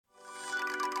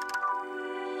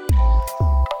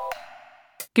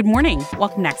Good morning.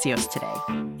 Welcome to Axios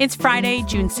Today. It's Friday,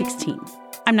 June 16th.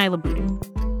 I'm Nyla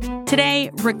Boodoo. Today,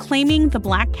 reclaiming the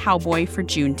black cowboy for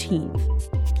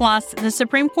Juneteenth. Plus, the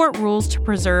Supreme Court rules to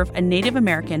preserve a Native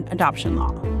American adoption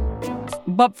law.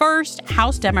 But first,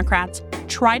 House Democrats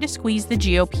try to squeeze the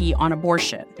GOP on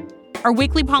abortion. Our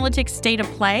weekly politics state of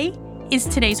play is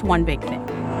today's one big thing.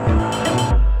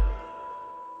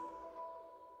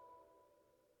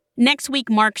 Next week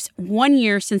marks 1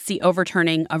 year since the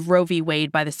overturning of Roe v.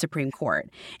 Wade by the Supreme Court.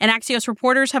 And Axios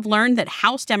reporters have learned that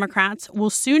House Democrats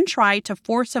will soon try to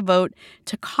force a vote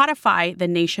to codify the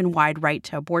nationwide right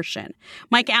to abortion.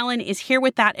 Mike Allen is here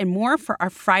with that and more for our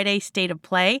Friday State of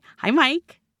Play. Hi,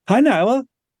 Mike. Hi, Nyla.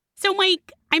 So,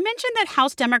 Mike, I mentioned that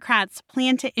House Democrats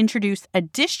plan to introduce a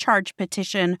discharge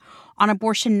petition on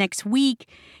abortion next week.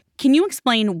 Can you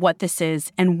explain what this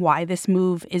is and why this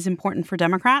move is important for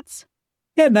Democrats?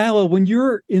 Yeah, Nyla, when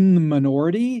you're in the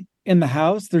minority in the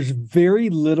House, there's very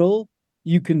little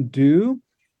you can do.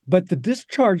 But the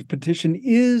discharge petition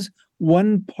is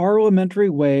one parliamentary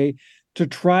way to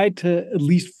try to at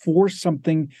least force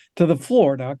something to the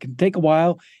floor. Now, it can take a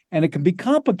while and it can be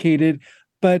complicated,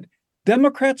 but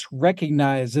Democrats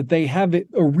recognize that they have a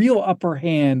real upper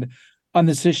hand on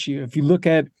this issue. If you look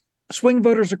at swing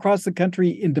voters across the country,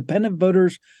 independent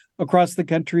voters across the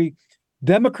country,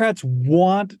 Democrats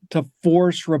want to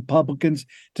force Republicans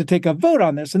to take a vote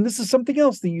on this. And this is something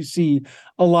else that you see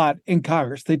a lot in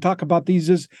Congress. They talk about these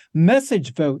as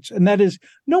message votes. And that is,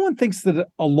 no one thinks that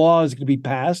a law is going to be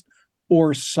passed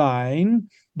or signed,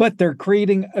 but they're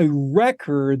creating a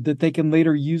record that they can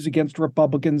later use against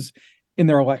Republicans in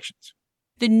their elections.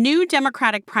 The new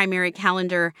Democratic primary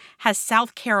calendar has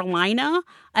South Carolina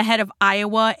ahead of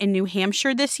Iowa and New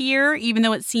Hampshire this year, even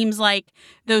though it seems like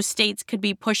those states could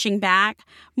be pushing back.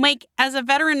 Mike, as a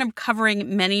veteran of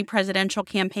covering many presidential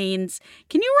campaigns,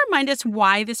 can you remind us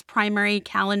why this primary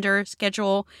calendar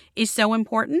schedule is so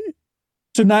important?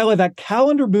 So, Nyla, that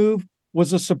calendar move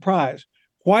was a surprise.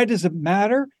 Why does it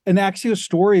matter? An Axios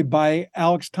story by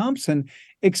Alex Thompson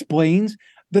explains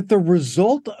that the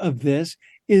result of this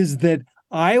is that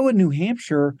Iowa and New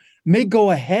Hampshire may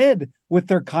go ahead with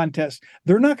their contest.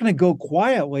 They're not going to go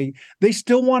quietly. They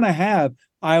still want to have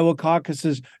Iowa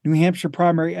caucuses, New Hampshire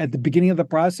primary at the beginning of the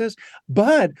process,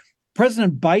 but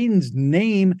President Biden's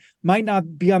name might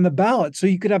not be on the ballot. So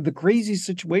you could have the crazy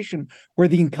situation where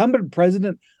the incumbent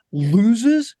president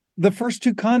loses the first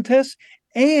two contests,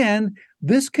 and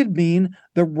this could mean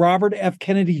that Robert F.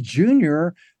 Kennedy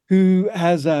Jr., who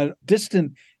has a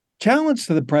distant challenge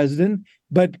to the president,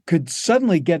 but could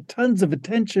suddenly get tons of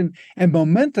attention and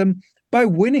momentum by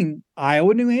winning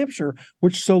Iowa, New Hampshire,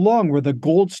 which so long were the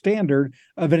gold standard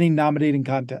of any nominating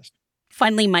contest.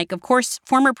 Finally, Mike, of course,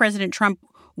 former President Trump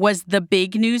was the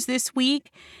big news this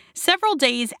week. Several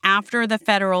days after the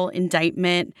federal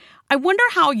indictment, I wonder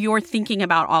how you're thinking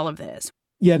about all of this.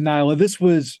 Yeah, Nyla, this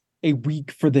was a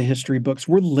week for the history books.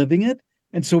 We're living it,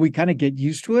 and so we kind of get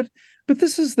used to it. But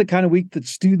this is the kind of week that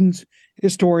students,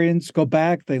 historians go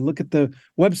back, they look at the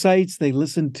websites, they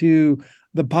listen to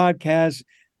the podcast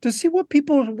to see what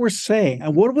people were saying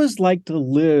and what it was like to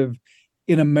live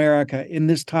in America in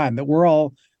this time that we're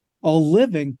all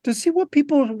living, to see what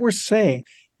people were saying.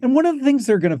 And one of the things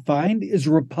they're going to find is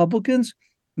Republicans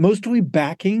mostly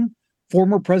backing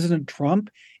former President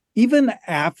Trump, even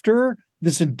after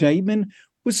this indictment,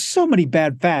 with so many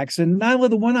bad facts. And Nyla,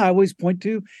 the one I always point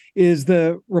to is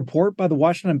the report by the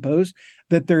Washington Post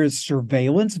that there is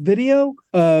surveillance video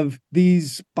of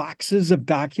these boxes of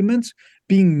documents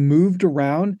being moved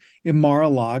around in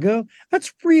Mar-a-Lago.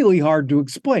 That's really hard to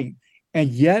explain.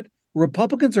 And yet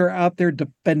Republicans are out there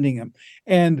defending him.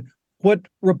 And what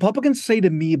Republicans say to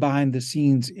me behind the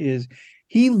scenes is,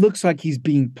 he looks like he's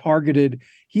being targeted.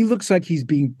 He looks like he's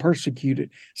being persecuted.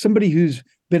 Somebody who's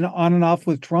been on and off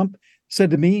with Trump said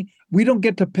to me, we don't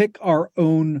get to pick our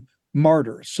own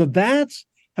martyrs. So that's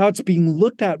how it's being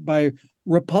looked at by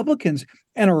Republicans.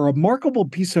 And a remarkable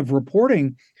piece of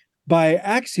reporting by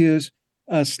Axios,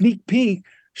 a sneak peek,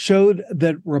 showed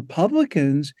that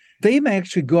Republicans, they may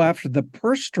actually go after the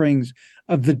purse strings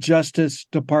of the Justice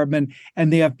Department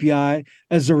and the FBI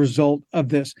as a result of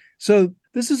this. So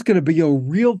this is going to be a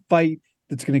real fight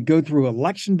that's going to go through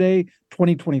Election Day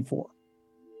 2024.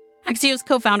 Axios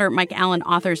co-founder Mike Allen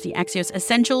authors the Axios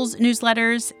Essentials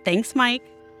newsletters. Thanks, Mike.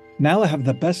 Now I have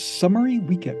the best summery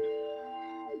weekend.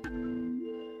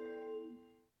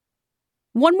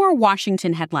 One more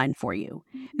Washington headline for you.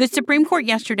 The Supreme Court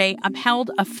yesterday upheld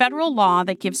a federal law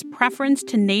that gives preference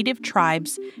to Native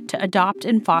tribes to adopt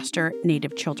and foster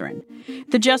Native children.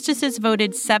 The justices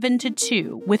voted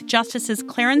 7-2, with Justices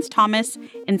Clarence Thomas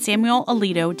and Samuel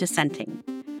Alito dissenting.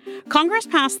 Congress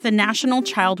passed the National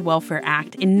Child Welfare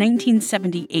Act in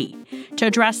 1978 to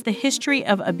address the history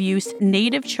of abuse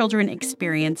Native children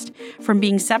experienced from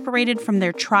being separated from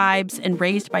their tribes and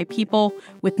raised by people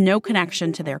with no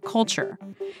connection to their culture.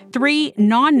 3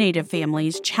 non-Native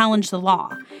families challenged the law,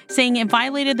 saying it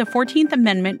violated the 14th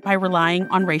Amendment by relying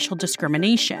on racial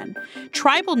discrimination.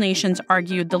 Tribal nations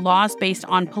argued the law is based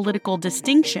on political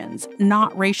distinctions,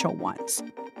 not racial ones.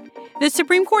 The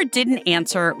Supreme Court didn't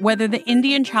answer whether the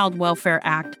Indian Child Welfare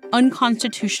Act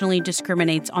unconstitutionally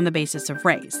discriminates on the basis of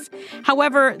race.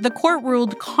 However, the court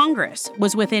ruled Congress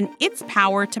was within its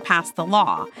power to pass the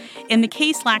law, and the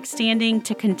case lacked standing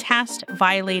to contest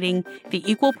violating the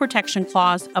Equal Protection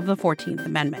Clause of the 14th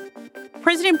Amendment.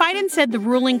 President Biden said the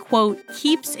ruling, quote,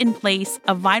 keeps in place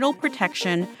a vital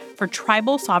protection for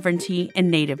tribal sovereignty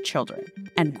and Native children,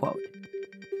 end quote.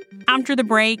 After the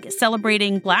break,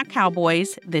 celebrating Black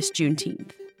cowboys this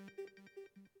Juneteenth.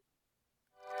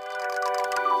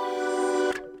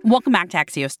 Welcome back to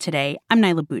Axios Today. I'm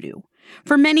Naila Boodoo.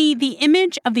 For many, the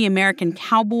image of the American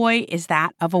cowboy is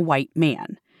that of a white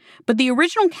man. But the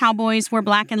original cowboys were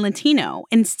Black and Latino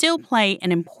and still play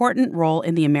an important role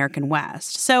in the American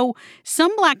West. So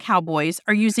some Black cowboys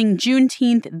are using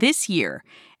Juneteenth this year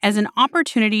as an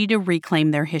opportunity to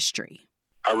reclaim their history.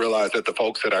 I realized that the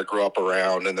folks that I grew up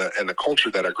around and the culture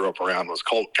that I grew up around was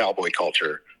called cowboy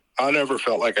culture. I never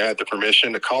felt like I had the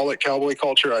permission to call it cowboy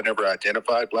culture. I never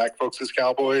identified Black folks as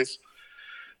cowboys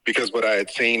because what I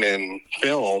had seen in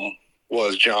film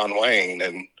was John Wayne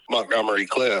and Montgomery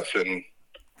Cliff and,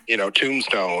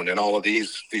 Tombstone and all of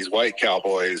these white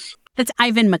cowboys. That's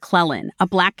Ivan McClellan, a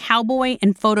Black cowboy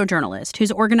and photojournalist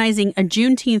who's organizing a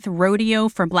Juneteenth rodeo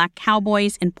for Black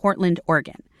cowboys in Portland,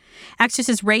 Oregon.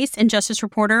 Axios' race and justice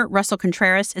reporter, Russell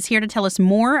Contreras, is here to tell us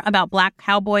more about Black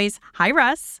cowboys. Hi,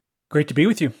 Russ. Great to be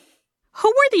with you. Who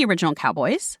were the original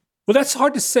cowboys? Well, that's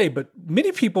hard to say, but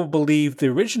many people believe the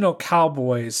original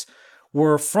cowboys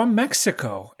were from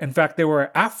Mexico. In fact, they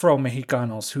were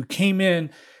Afro-Mexicanos who came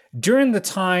in during the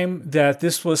time that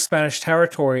this was Spanish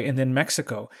territory and then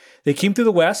Mexico. They came to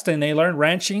the West and they learned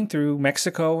ranching through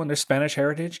Mexico and their Spanish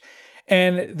heritage.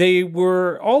 And they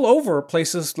were all over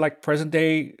places like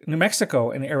present-day New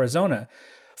Mexico and Arizona.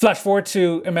 Flash forward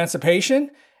to emancipation,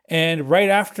 and right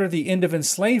after the end of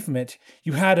enslavement,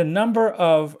 you had a number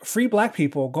of free Black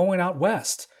people going out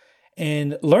west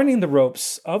and learning the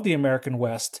ropes of the American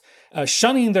West,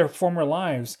 shunning their former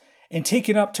lives, and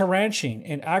taking up to ranching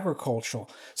and agricultural.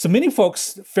 So many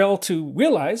folks fail to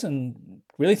realize and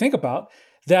really think about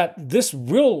that this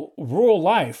real rural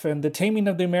life and the taming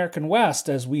of the American West,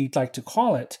 as we like to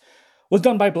call it, was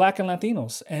done by Black and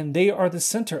Latinos, and they are the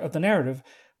center of the narrative,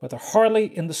 but they're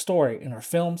hardly in the story in our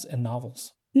films and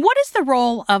novels. What is the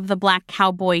role of the Black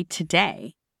cowboy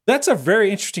today? That's a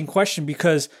very interesting question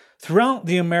because throughout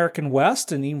the American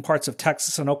West and even parts of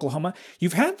Texas and Oklahoma,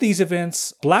 you've had these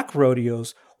events, Black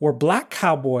rodeos, where Black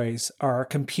cowboys are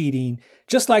competing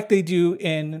just like they do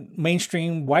in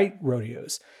mainstream white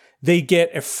rodeos. They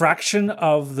get a fraction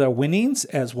of the winnings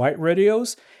as white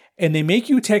rodeos, and they make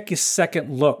you take a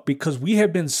second look because we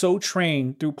have been so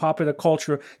trained through popular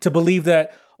culture to believe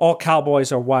that all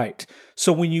cowboys are white.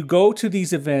 So when you go to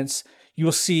these events,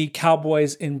 you'll see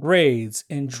cowboys in braids,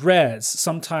 in dreads,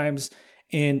 sometimes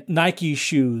in Nike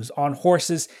shoes, on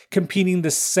horses, competing the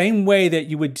same way that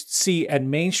you would see at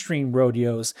mainstream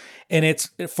rodeos. And it's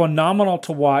phenomenal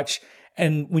to watch.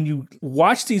 And when you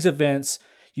watch these events,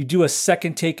 you do a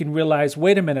second take and realize,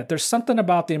 wait a minute, there's something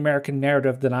about the American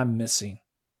narrative that I'm missing.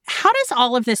 How does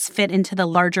all of this fit into the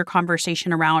larger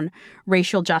conversation around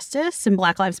racial justice and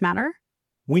Black Lives Matter?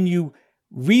 When you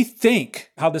rethink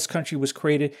how this country was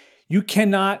created, you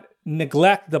cannot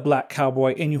neglect the Black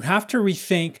cowboy, and you have to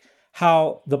rethink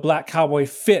how the Black cowboy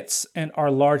fits in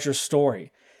our larger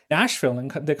story. Nashville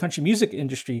and the country music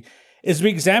industry is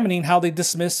re-examining how they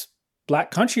dismiss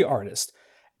Black country artists.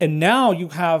 And now you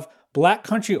have Black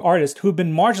country artists who have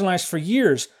been marginalized for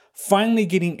years finally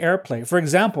getting airplay. For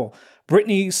example,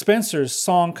 Brittany Spencer's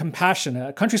song Compassion,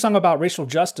 a country song about racial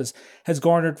justice, has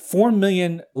garnered 4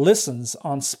 million listens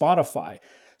on Spotify.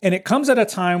 And it comes at a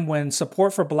time when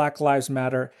support for Black Lives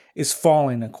Matter is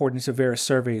falling, according to various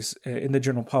surveys in the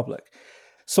general public.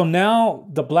 So now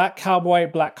the Black cowboy,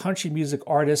 Black country music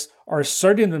artists are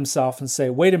asserting themselves and say,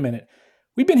 wait a minute,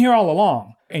 we've been here all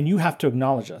along, and you have to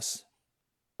acknowledge us.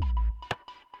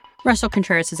 Russell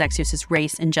Contreras is Axios'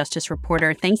 race and justice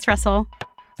reporter. Thanks, Russell.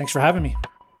 Thanks for having me.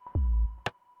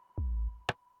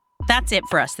 That's it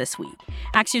for us this week.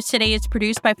 Axios Today is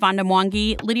produced by Fonda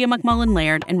Mwangi, Lydia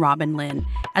McMullen-Laird, and Robin Lynn,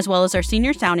 as well as our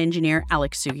senior sound engineer,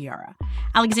 Alex Sugiura.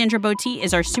 Alexandra Botti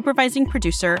is our supervising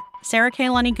producer, Sarah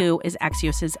Kailani Gu is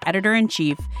Axios'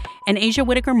 editor-in-chief, and Asia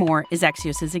Whitaker-Moore is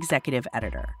Axios' executive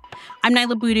editor. I'm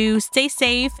Naila Boodoo. Stay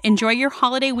safe. Enjoy your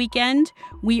holiday weekend.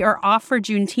 We are off for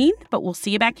Juneteenth, but we'll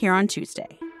see you back here on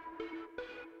Tuesday.